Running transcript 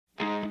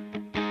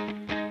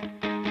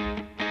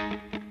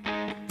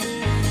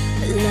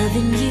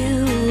loving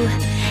you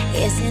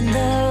isn't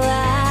the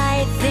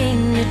right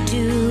thing to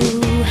do.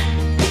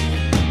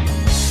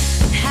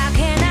 How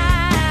can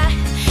I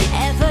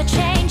ever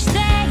change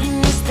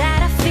things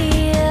that I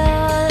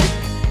feel?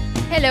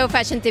 Hello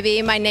Fashion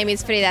TV, my name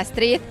is Frida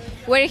Astrid.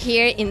 We're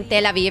here in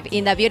Tel Aviv,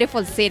 in the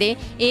beautiful city,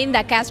 in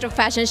the Castro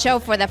fashion show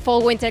for the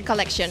fall-winter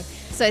collection.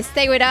 So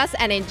stay with us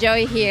and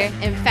enjoy here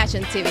in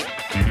Fashion TV.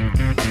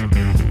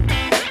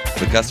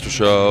 The Castro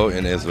show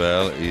in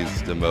Israel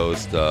is the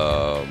most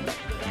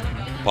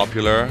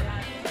popular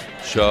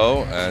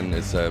show, and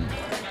it's an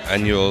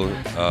annual,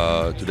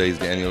 today is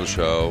the annual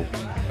show,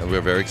 and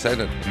we're very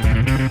excited.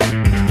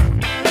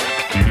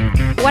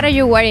 What are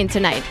you wearing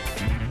tonight?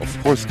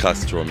 Of course,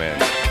 Castro, man.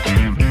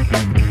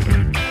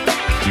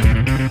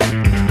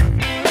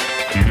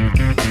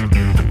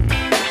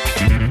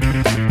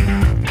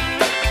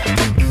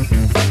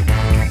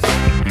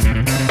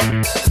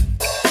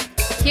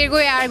 Here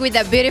we are with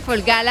the beautiful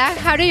Gala.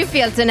 How do you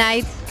feel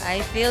tonight?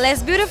 I feel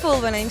less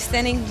beautiful when I'm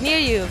standing near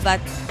you,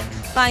 but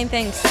fine,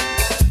 thanks.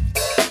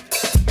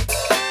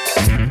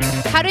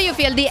 How do you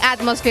feel the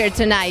atmosphere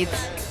tonight?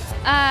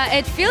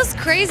 It feels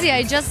crazy.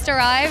 I just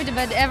arrived,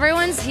 but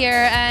everyone's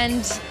here,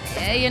 and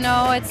you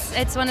know,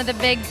 it's one of the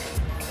big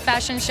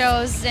fashion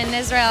shows in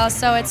Israel,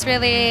 so it's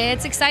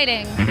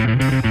exciting.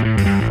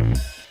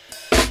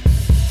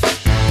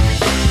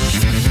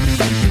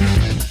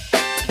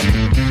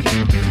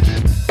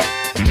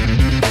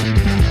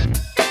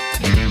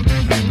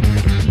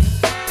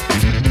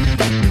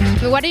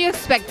 What do you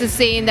expect to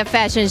see in the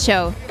fashion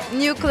show?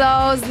 New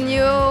clothes,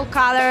 new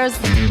colors.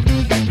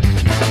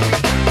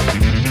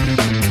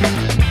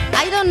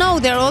 I don't know.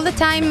 They're all the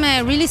time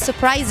really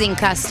surprising,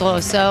 Castro.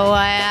 So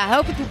I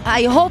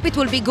hope it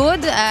will be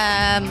good.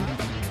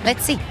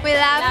 Let's see. We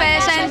love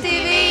Fashion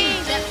TV.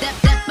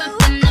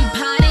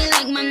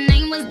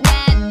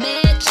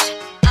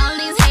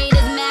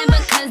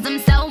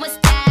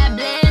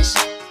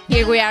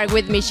 Here we are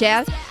with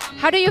Michelle.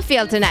 How do you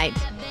feel tonight?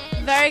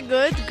 Very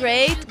good,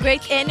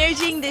 great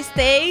energy in the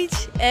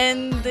stage,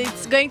 and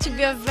it's going to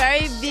be a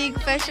very big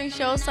fashion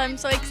show, so I'm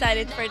so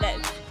excited for that.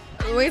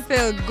 We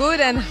feel good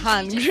and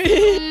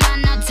hungry.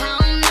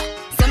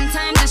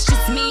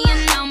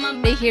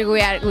 Here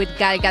we are with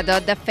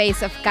Gadot, the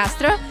face of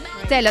Castro.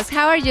 Tell us,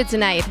 how are you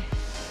tonight?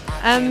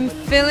 I'm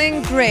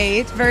feeling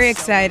great, very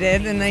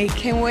excited, and I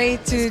can't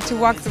wait to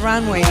walk the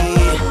runway.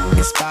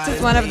 This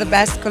is one of the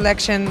best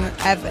collections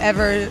I've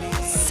ever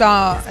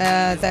saw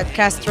that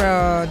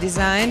Castro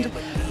designed.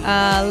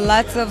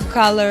 Lots of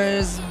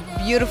colors,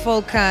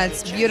 beautiful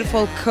cuts,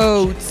 beautiful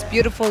coats,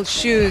 beautiful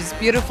shoes,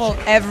 beautiful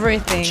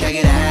everything. Check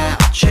it out,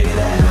 check it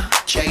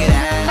out, check it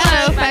out.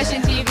 Hello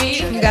Fashion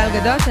TV. I'm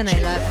Gadot and I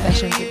love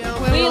Fashion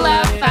TV. We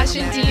love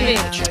Fashion TV.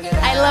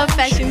 I love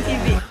Fashion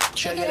TV.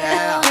 Check it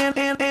out.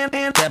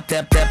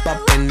 Step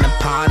up in the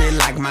party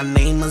like my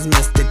name was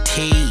Mr.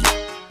 T.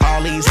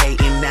 All these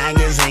hating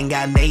naggers ain't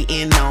got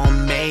natin'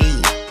 on me.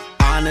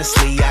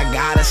 Honestly, I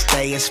gotta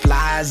stay as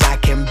fly as I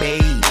can be.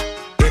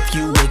 If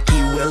you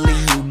Wiki Willie,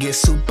 you get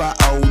super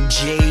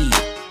OG.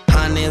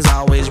 Honeys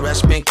always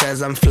rush me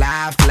cause I'm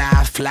fly,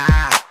 fly,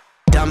 fly.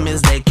 Dumb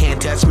as they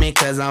can't touch me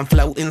cause I'm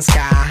floating sky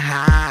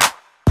high.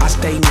 I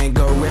stay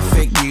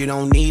niggerific, you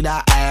don't need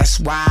to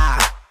ask why.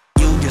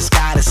 You just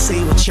gotta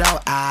see with your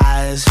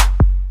eyes.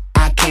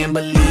 I can't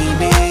believe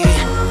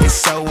it, it's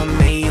so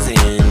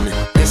amazing.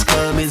 This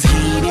club is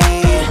heated,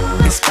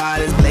 this spot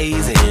is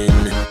blazing.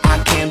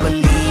 I can't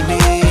believe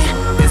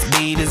it, this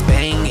beat is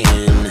banging.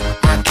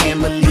 I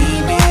can't believe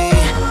it.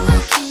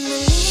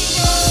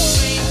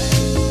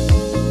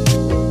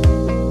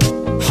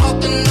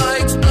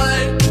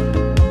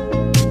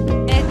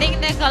 I think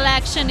the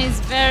collection is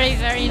very,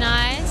 very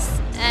nice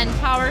and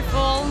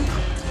powerful.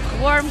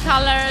 Warm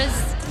colors,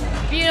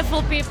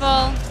 beautiful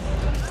people,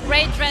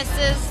 great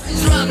dresses.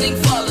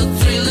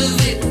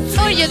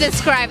 How would you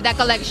describe the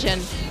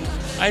collection?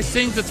 I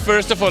think that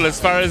first of all, as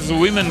far as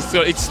women,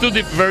 it's two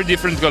very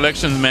different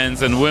collections,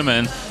 men's and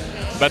women.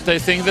 But I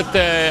think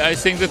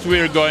that we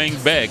are going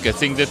back. I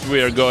think that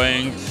we are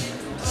going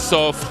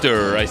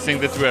softer. I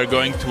think that we are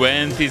going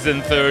 20s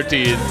and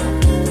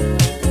 30s.